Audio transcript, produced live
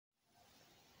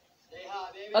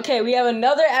Okay, we have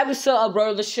another episode of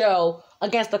MLB The Show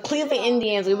against the Cleveland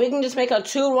Indians. We can just make a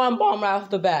 2-run bomb right off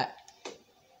the bat.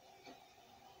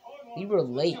 We were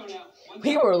late.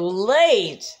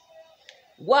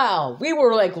 Wow, we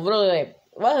were like really late.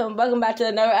 Welcome back to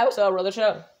another episode of MLB The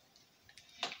Show.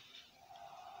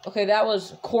 Okay, that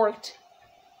was corked.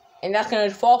 And that's going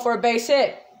to fall for a base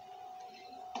hit.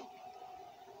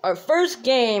 Our first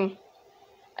game,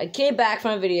 I came back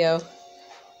from a video.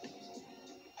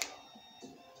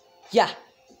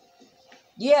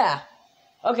 Yeah.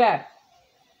 Okay.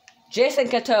 Jason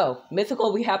Cato.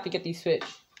 Mythical, we have to get these switched.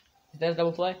 Is that a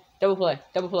double play? Oh.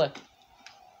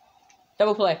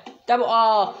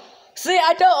 See,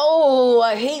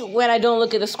 I hate when I don't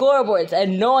look at the scoreboard. It's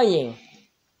annoying.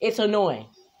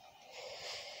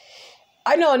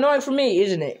 I know, annoying for me,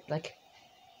 isn't it? Like,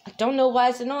 I don't know why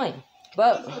it's annoying.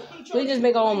 But, we just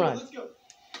make a home run.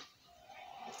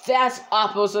 That's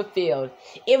opposite field.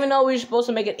 Even though we were supposed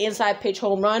to make an inside pitch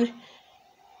home run,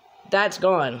 that's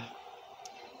gone.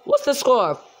 What's the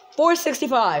score?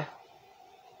 465.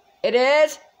 It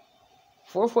is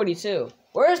 442.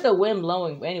 Where is the wind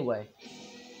blowing anyway?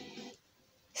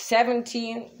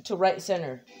 17 to right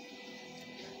center.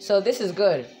 So this is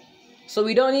good. So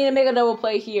we don't need to make a double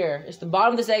play here. It's the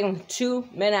bottom of the second, 2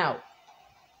 men out.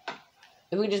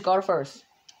 If we just go to first.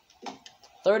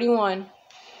 31.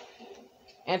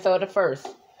 And throw to first.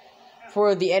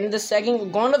 For the end of the second, we're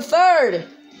going to third.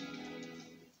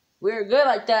 We're good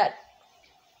like that.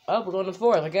 Oh, we're going to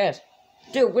fourth, I guess.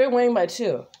 Dude, we're winning by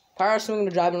 2. Power swing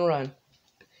to drive and run.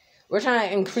 We're trying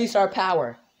to increase our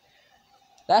power.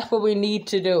 That's what we need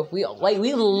to do. We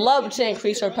love to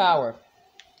increase our power.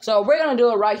 So we're going to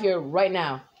do it right here, right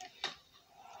now.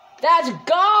 That's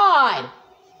gone!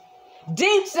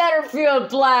 Deep center field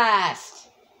blast!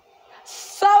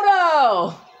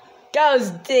 Soto!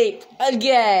 Goes deep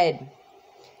again.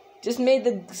 Just made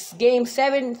the game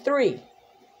 7-3.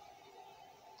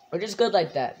 We're just good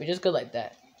like that.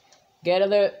 Get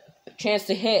another chance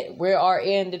to hit. We are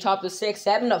in the top of the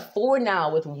 6th. 7-4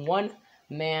 now with 1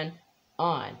 man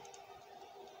on.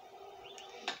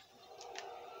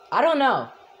 I don't know.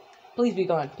 Please be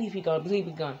gone.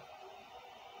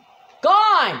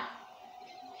 Gone!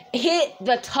 Hit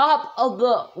the top of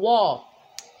the wall.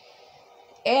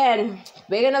 And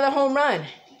make another home run.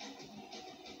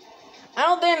 I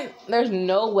don't think there's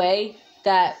no way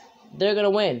that they're going to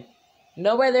win.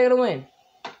 No way they're going to win.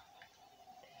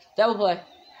 Double play.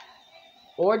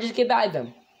 Or just get by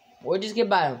them.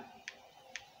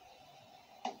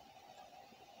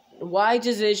 Wide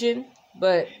decision,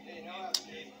 but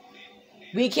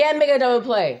we can make a double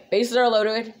play. Bases are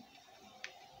loaded.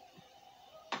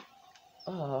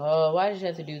 Oh, why did you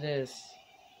have to do this?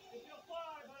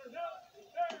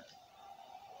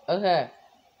 Okay.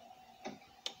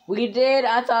 We did.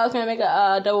 I thought I was going to make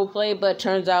a double play, but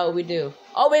turns out we do.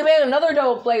 Oh, we made another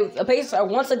double play. The bases are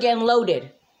once again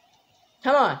loaded.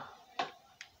 Come on.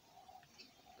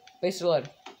 Bases are loaded.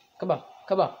 Come on.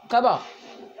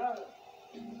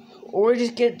 Or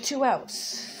just get 2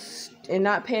 outs and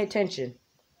not pay attention.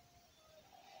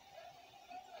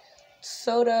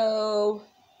 Soto.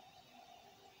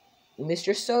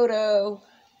 Mr. Soto.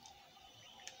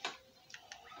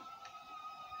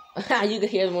 You could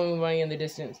hear the one running in the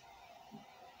distance.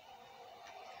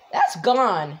 That's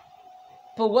gone.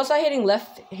 But was I hitting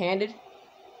left-handed?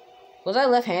 Was I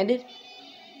left-handed?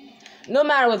 No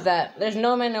matter with that. There's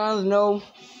no man on, no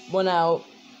one out.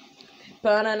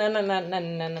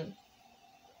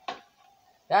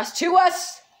 That's 2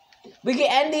 us. We can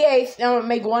end the 8th and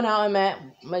make 1 out.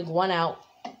 Make 1 out.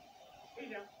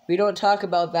 We don't talk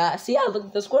about that. See, I looked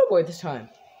at the scoreboard this time.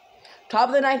 Top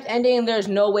of the 9th ending, there's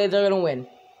no way they're going to win.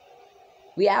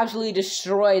 We absolutely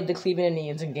destroyed the Cleveland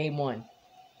Indians in Game 1.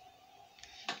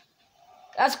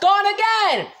 That's gone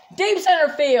again! Deep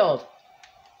center field!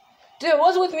 Dude,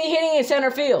 what's with me hitting in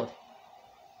center field?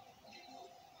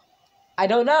 I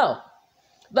don't know.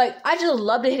 Like, I just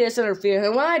love to hit in center field.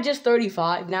 And when I just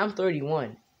 35, now I'm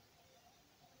 31.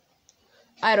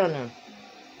 I don't know.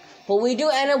 But we do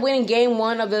end up winning Game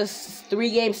 1 of this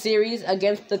 3-game series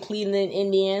against the Cleveland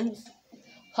Indians.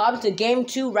 Hop to Game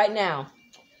 2 right now.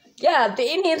 Yeah, the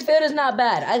Indians field is not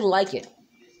bad. I like it.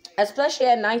 Especially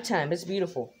at nighttime. It's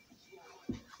beautiful.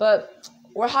 But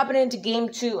we're hopping into Game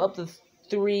 2 of the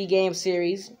 3-game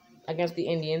series against the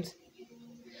Indians.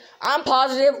 I'm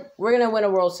positive we're going to win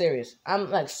a World Series. I'm,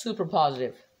 like, super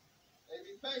positive.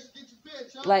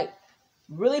 Like,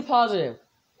 really positive.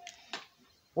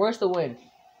 Where's the win?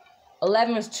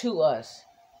 11 is to us.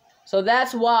 So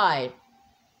that's why.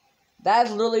 That's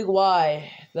literally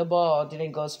why the ball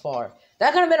didn't go as far.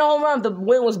 That could have been a home run if the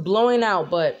wind was blowing out,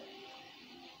 but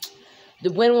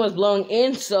the wind was blowing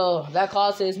in, so that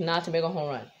caused us not to make a home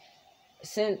run.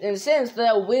 Since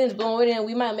the wind's blowing in,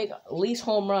 we might make at least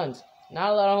home runs. Not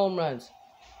a lot of home runs.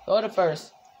 Go to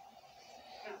first.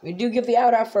 We do get the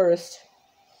out at first.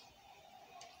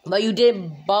 But you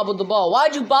did bobble the ball.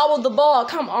 Why'd you bobble the ball?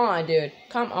 Come on, dude.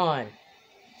 Come on.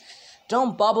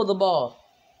 Don't bobble the ball.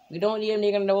 We don't need him to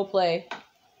make a double play.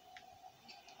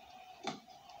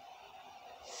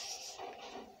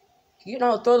 You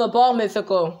don't throw the ball,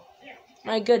 Mythical.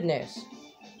 My goodness.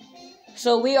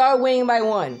 So we are winning by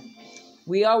 1.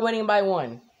 We are winning by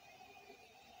 1.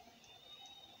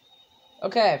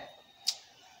 Okay.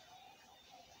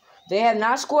 They have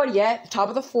not scored yet. Top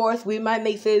of the 4th. We might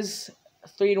make this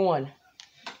 3-1.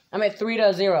 I mean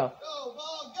 3-0. Go,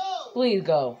 ball, go. Please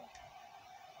go.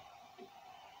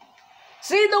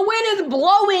 See, the wind is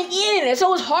blowing in, and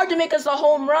so it's hard to make us a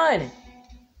home run.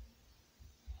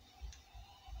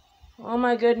 Oh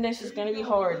my goodness, it's gonna be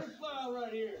hard.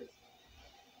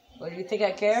 What, do you think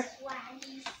I care?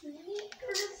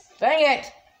 Dang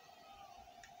it!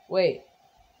 Wait.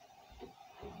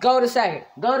 Go to second.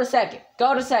 Go to second.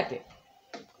 Go to second.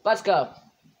 Let's go.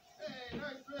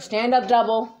 Stand up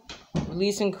double.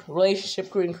 Releasing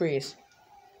relationship could increase.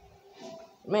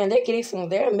 Man,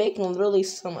 they're making really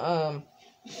some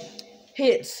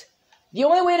hits. The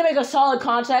only way to make a solid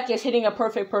contact is hitting a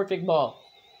perfect ball.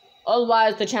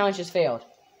 Otherwise, the challenge has failed.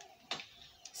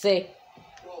 See?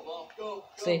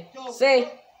 See? See?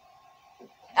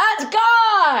 That's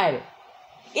gone!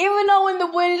 Even though when the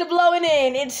wind is blowing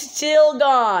in, it's still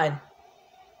gone.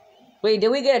 Wait, did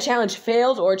we get a challenge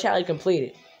failed or a challenge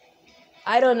completed?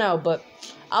 I don't know, but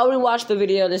I'll rewatch the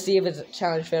video to see if it's a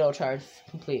challenge failed or challenge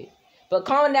complete. But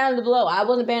comment down below. I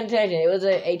wasn't paying attention. It was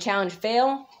a challenge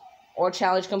fail or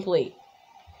challenge complete.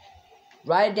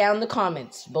 Write it down in the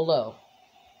comments below.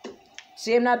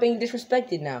 See, I'm not being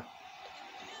disrespected now.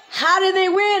 How did they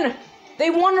win? They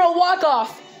won a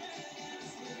walk-off.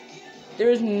 There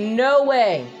is no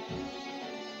way.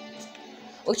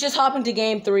 Let's just hop into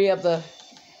game 3 of the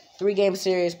 3-game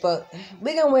series, but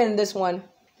we can win this one.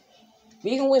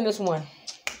 We can win this one.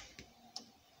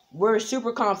 We're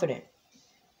super confident.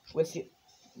 With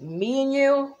me and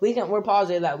you, we're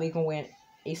positive that we can win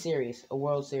a series, a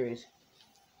World Series,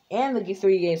 and the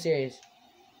 3-game series.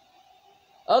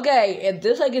 Okay, if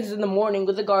this like is in the morning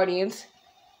with the Guardians,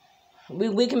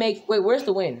 we can make. Wait, where's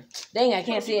the win? Dang, I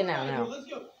can't see it now.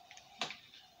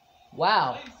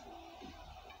 Wow.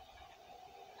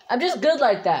 I'm just good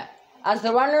like that. As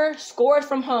the runner scored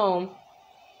from home,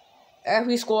 and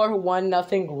we scored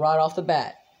 1-0 right off the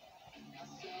bat.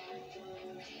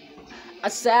 A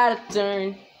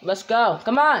Saturn. Let's go.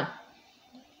 Come on.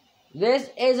 This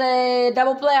is a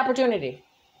double play opportunity.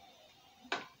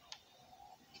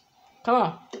 Come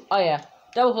on. Oh, yeah.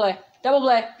 Double play. Double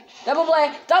play. Double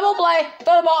play. Double play.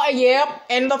 Throw the ball. Yep.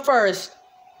 In the first.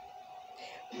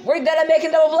 We're good at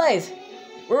making double plays.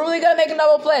 We're really good at making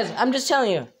double plays. I'm just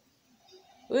telling you.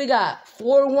 We got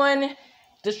 4-1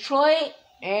 Detroit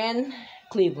and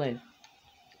Cleveland.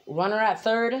 Runner at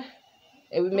third.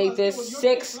 It would make this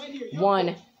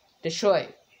 6-1 Detroit.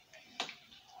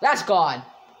 That's gone.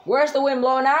 Where's the wind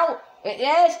blowing out? It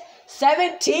is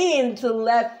 17 to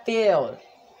left field.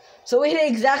 So we hit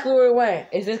exactly where it went.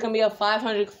 Is this going to be a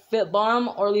 500-foot bomb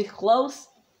or at least close?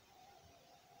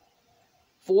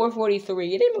 443.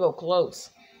 You didn't even go close.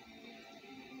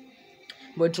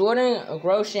 But Jordan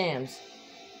Groshams.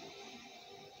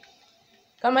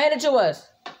 Come on, hit it to us.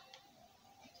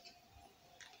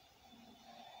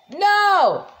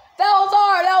 No!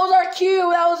 That was our cue.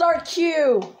 That was our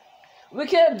cue. We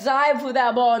could have dived with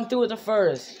that ball and threw it to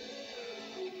first.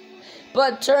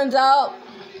 But turns out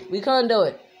we couldn't do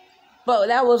it. But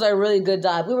that was a really good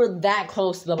dive. We were that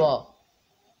close to the ball.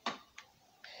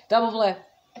 Double play.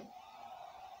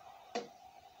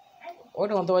 Or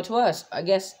don't throw it to us. I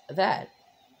guess that.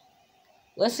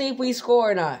 Let's see if we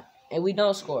score or not. And we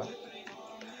don't score.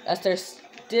 That's they're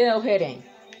still hitting.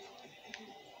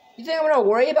 You think I'm gonna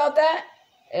worry about that?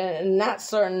 And not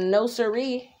certain, no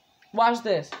siree. Watch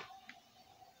this.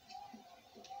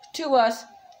 To us,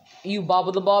 you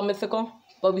bobble the ball, Mythical,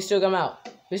 but we still get him out.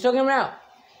 We still get him out.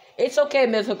 It's okay,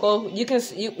 Mythical.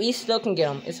 We still can get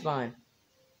him. It's fine.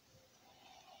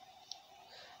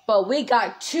 But we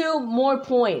got 2 more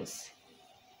points.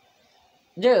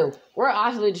 Dude, we're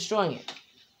absolutely destroying it.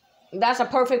 That's a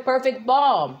perfect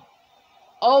bomb.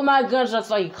 Oh my goodness, that's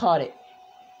like he caught it.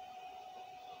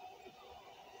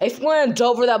 If we went and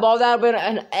dove for that ball, that would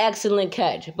have been an excellent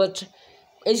catch. But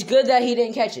it's good that he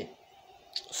didn't catch it.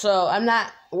 So I'm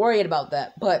not worried about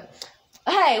that. But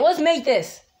hey, let's make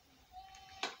this.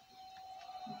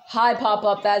 High pop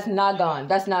up. That's not gone.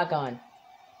 That's not gone.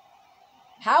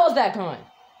 How is that going?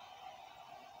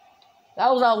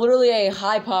 That was literally a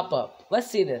high pop-up. Let's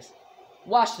see this.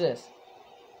 Watch this.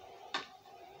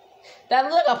 That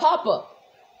looked like a pop-up.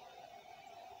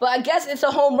 But I guess it's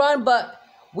a home run, but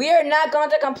we are not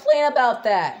going to complain about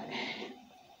that.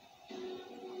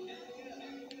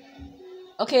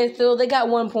 Okay, so they got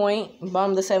 1 point.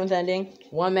 Bottom of the 7th inning.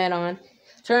 1 man on.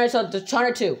 Turn it to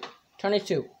 22.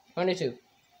 22. 22.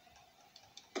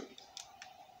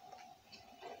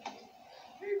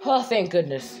 Oh, thank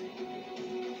goodness.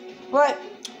 But,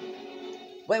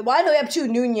 wait, why do we have 2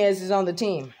 Nunez's on the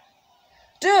team?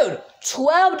 Dude,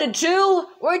 12-2?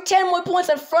 We're 10 more points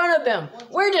in front of them.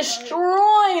 We're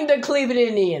destroying the Cleveland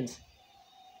Indians.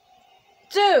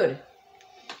 Dude.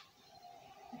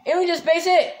 And we just base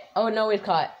it. Oh, no, it's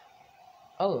caught.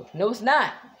 Oh, no, it's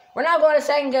not. We're not going to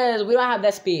second because we don't have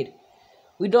that speed.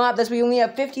 We don't have that speed. We only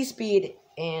have 50 speed.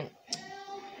 And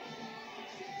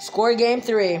score game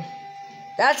 3.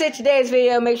 That's it today's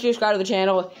video. Make sure you subscribe to the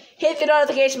channel. Hit the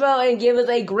notification bell and give us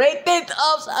a great big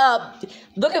thumbs up.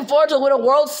 Looking forward to win a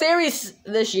World Series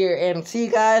this year. And see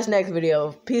you guys next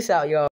video. Peace out, y'all.